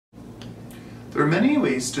There are many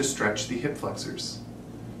ways to stretch the hip flexors.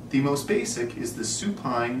 The most basic is the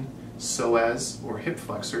supine psoas or hip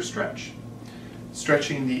flexor stretch,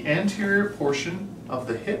 stretching the anterior portion of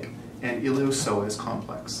the hip and iliopsoas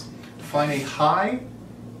complex. Find a high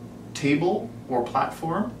table or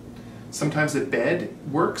platform. Sometimes a bed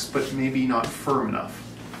works, but maybe not firm enough.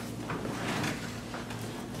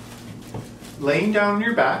 Laying down on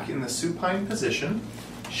your back in the supine position,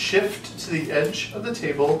 shift to the edge of the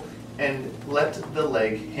table and let the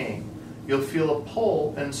leg hang. You'll feel a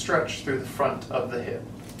pull and stretch through the front of the hip.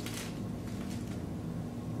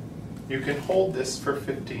 You can hold this for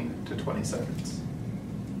 15 to 20 seconds.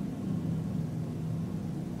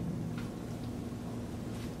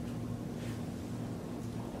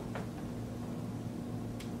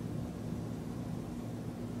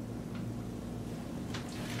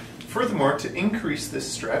 Furthermore, to increase this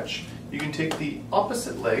stretch, you can take the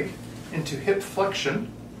opposite leg into hip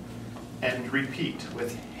flexion and repeat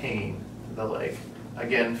with hanging the leg.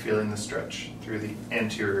 Again, feeling the stretch through the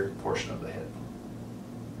anterior portion of the hip.